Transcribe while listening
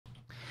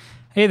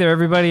Hey there,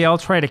 everybody. I'll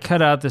try to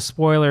cut out the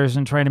spoilers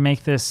and try to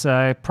make this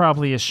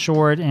probably as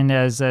short and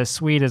as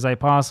sweet as I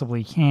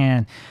possibly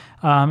can.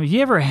 Have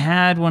you ever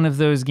had one of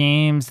those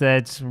games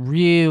that's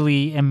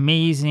really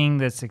amazing,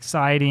 that's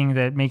exciting,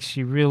 that makes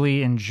you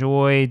really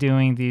enjoy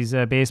doing these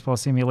baseball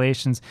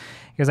simulations?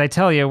 Because I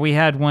tell you, we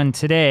had one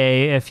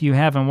today. If you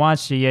haven't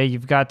watched it yet,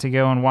 you've got to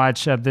go and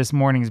watch this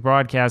morning's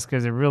broadcast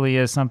because it really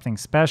is something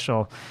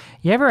special.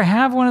 You ever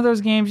have one of those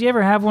games? You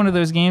ever have one of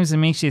those games that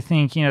makes you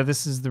think,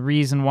 this is the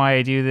reason why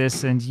I do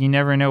this, and you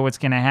never know what's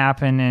going to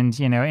happen, and,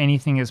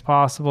 anything is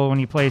possible when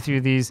you play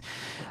through these.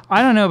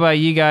 I don't know about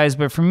you guys,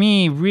 but for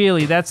me,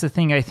 really, that's the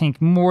thing I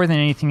think more than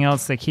anything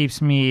else that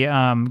keeps me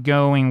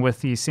going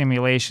with these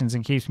simulations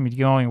and keeps me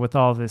going with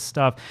all this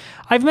stuff.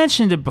 I've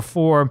mentioned it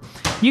before.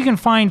 You can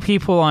find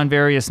people on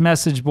various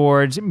message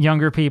boards,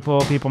 younger people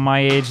my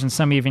age, and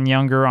some even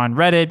younger on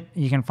Reddit.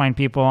 You can find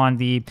people on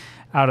the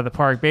Out of the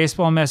Park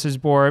baseball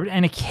message board,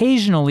 and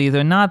occasionally,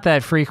 though not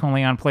that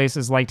frequently, on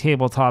places like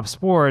Tabletop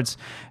Sports,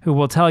 who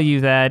will tell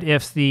you that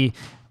if the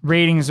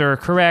ratings are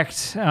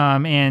correct,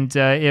 and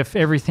if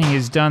everything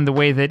is done the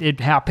way that it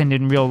happened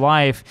in real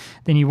life,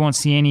 then you won't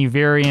see any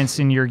variance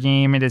in your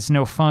game, and it's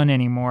no fun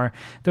anymore.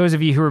 Those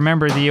of you who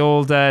remember the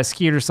old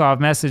Skeetersoft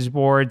message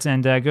boards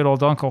and good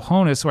old Uncle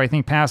Honus, who I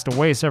think passed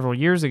away several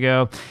years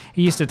ago,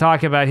 he used to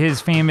talk about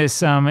his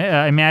famous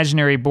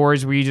imaginary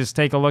boards where you just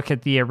take a look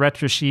at the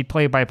retro sheet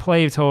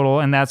play-by-play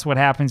total, and that's what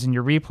happens in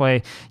your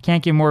replay.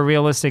 Can't get more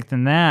realistic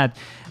than that.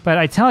 But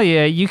I tell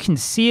you, you can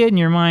see it in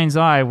your mind's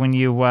eye when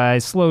you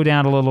slow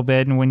down a little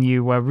bit and when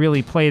you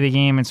really play the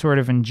game and sort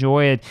of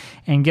enjoy it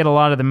and get a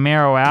lot of the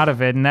marrow out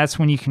of it. And that's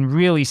when you can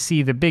really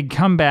see the big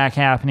comeback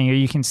happening, or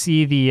you can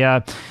see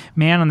the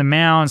man on the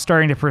mound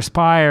starting to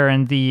perspire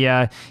and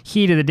the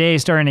heat of the day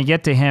starting to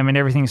get to him and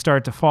everything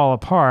start to fall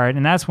apart.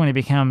 And that's when it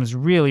becomes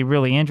really,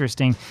 really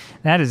interesting.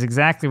 That is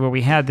exactly what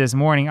we had this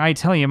morning. I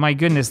tell you, my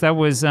goodness, that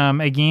was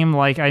a game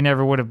like I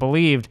never would have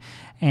believed.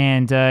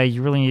 And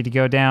you really need to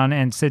go down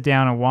and sit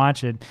down and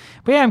watch it.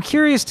 But yeah, I'm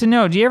curious to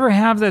know, do you ever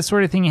have that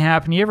sort of thing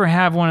happen? Do you ever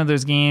have one of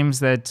those games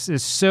that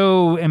is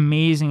so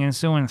amazing and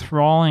so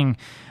enthralling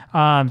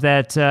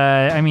that,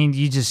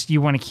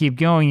 you want to keep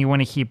going, you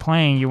want to keep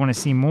playing, you want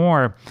to see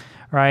more,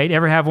 right?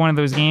 Ever have one of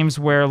those games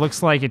where it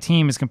looks like a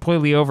team is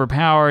completely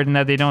overpowered and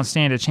that they don't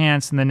stand a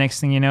chance, and the next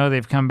thing you know,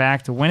 they've come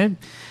back to win it?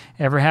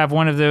 Ever have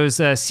one of those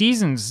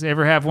seasons,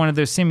 ever have one of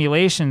those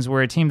simulations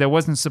where a team that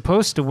wasn't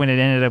supposed to win it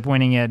ended up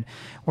winning it,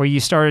 where you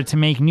started to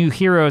make new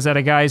heroes out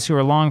of guys who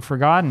are long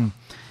forgotten?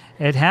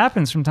 It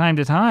happens from time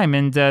to time,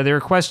 and there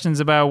are questions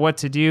about what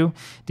to do.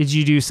 Did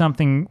you do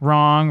something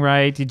wrong,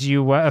 right? Did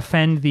you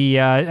offend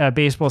the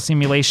baseball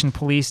simulation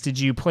police? Did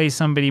you play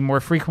somebody more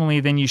frequently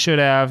than you should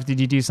have?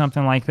 Did you do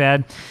something like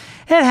that?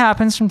 It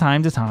happens from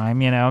time to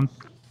time,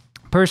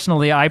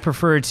 Personally, I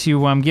prefer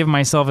to give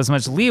myself as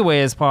much leeway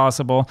as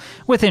possible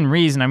within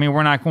reason. I mean,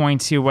 we're not going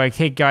to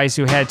take guys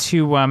who had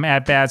 2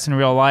 at-bats in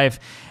real life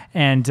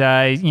and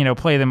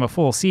play them a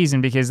full season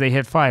because they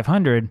hit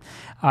 500.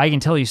 I can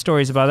tell you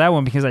stories about that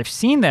one because I've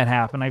seen that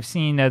happen. I've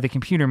seen the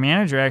computer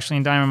manager actually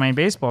in Diamond Mine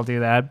Baseball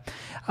do that.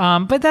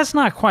 But that's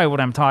not quite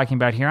what I'm talking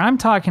about here. I'm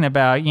talking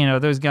about,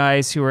 those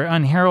guys who are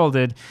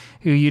unheralded,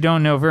 who you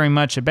don't know very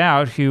much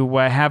about, who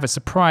have a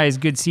surprise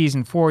good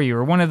season for you,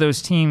 or one of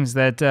those teams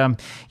that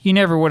you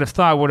never would have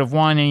thought would have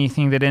won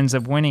anything that ends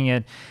up winning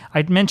it.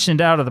 I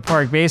mentioned Out of the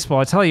Park baseball.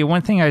 I'll tell you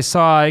one thing I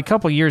saw a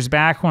couple years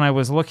back when I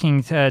was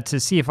looking to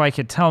see if I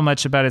could tell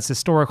much about its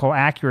historical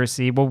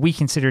accuracy, what we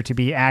consider to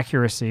be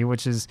accuracy,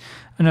 which is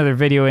another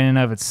video in and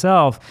of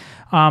itself.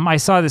 I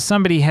saw that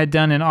somebody had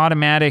done an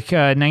automatic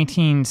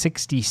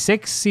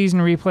 1966 season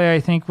replay, I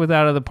think, with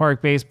Out of the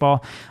Park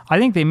baseball. I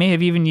think they may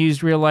have even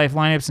used real-life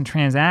lineups and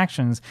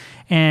transactions.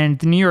 And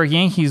the New York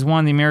Yankees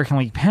won the American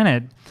League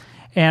pennant.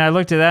 And I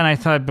looked at that and I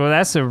thought, well,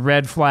 that's a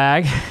red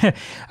flag.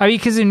 I mean,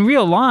 because in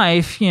real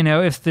life,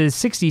 if the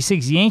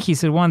 66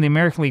 Yankees had won the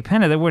American League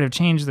pennant, that would have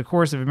changed the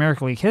course of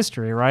American League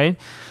history, right?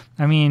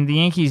 I mean, the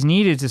Yankees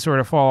needed to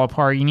sort of fall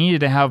apart. You needed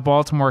to have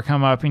Baltimore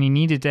come up, and you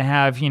needed to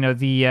have,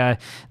 the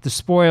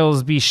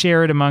spoils be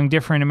shared among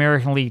different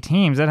American League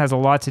teams. That has a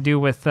lot to do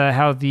with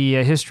how the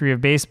history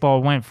of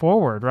baseball went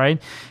forward,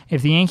 right?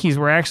 If the Yankees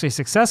were actually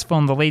successful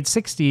in the late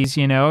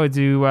 60s,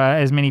 do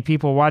as many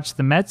people watch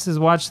the Mets as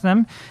watch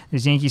them?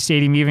 Does Yankee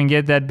Stadium even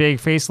get that big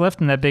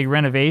facelift and that big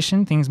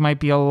renovation? Things might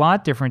be a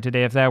lot different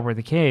today if that were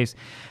the case.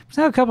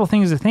 There's a couple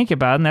things to think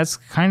about, and that's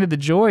kind of the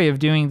joy of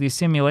doing these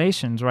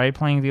simulations, right?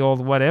 Playing the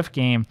old what-if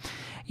game.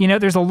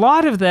 There's a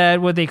lot of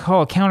that, what they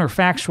call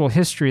counterfactual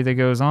history that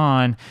goes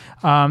on.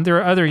 There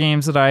are other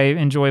games that I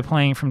enjoy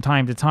playing from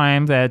time to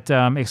time that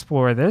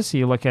explore this.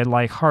 You look at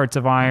like Hearts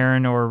of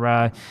Iron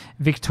or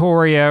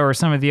Victoria or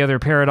some of the other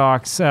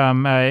Paradox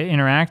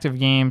interactive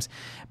games.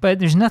 But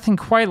there's nothing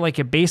quite like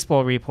a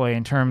baseball replay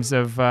in terms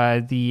of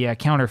the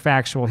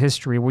counterfactual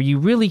history, where you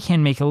really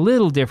can make a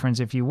little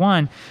difference if you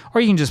won, or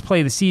you can just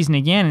play the season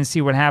again and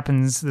see what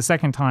happens the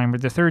second time or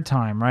the third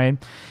time, right?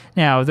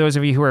 Now, those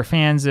of you who are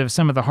fans of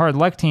some of the hard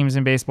luck teams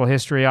in baseball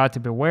history ought to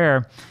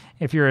beware.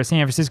 if you're a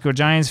San Francisco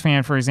Giants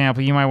fan, for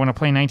example, you might want to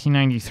play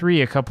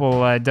 1993 a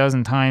couple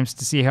dozen times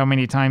to see how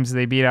many times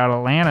they beat out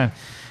Atlanta.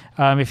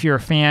 If you're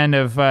a fan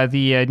of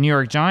the New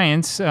York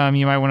Giants,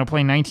 you might want to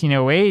play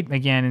 1908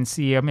 again and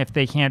see if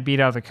they can't beat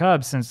out the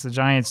Cubs, since the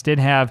Giants did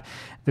have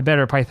the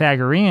better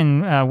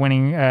Pythagorean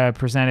winning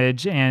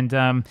percentage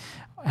and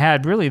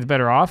had really the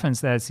better offense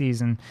that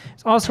season.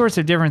 There's all sorts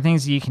of different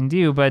things that you can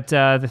do, but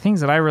the things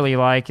that I really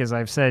like, as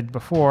I've said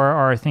before,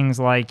 are things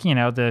like,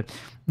 the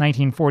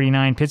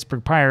 1949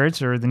 Pittsburgh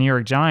Pirates or the New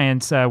York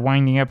Giants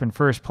winding up in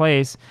first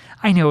place.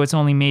 I know it's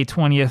only May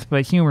 20th,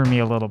 but humor me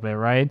a little bit,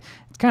 right?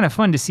 It's kind of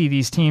fun to see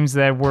these teams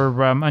that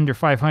were under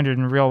 500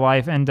 in real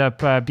life end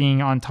up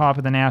being on top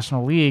of the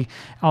National League.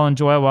 I'll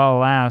enjoy it while it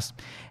lasts.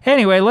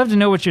 Anyway, I'd love to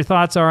know what your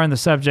thoughts are on the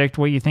subject,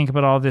 what you think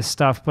about all this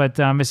stuff. But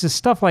it's just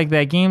stuff like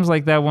that, games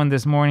like that one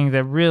this morning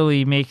that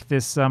really make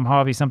this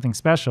hobby something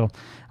special.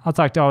 I'll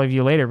talk to all of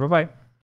you later. Bye-bye.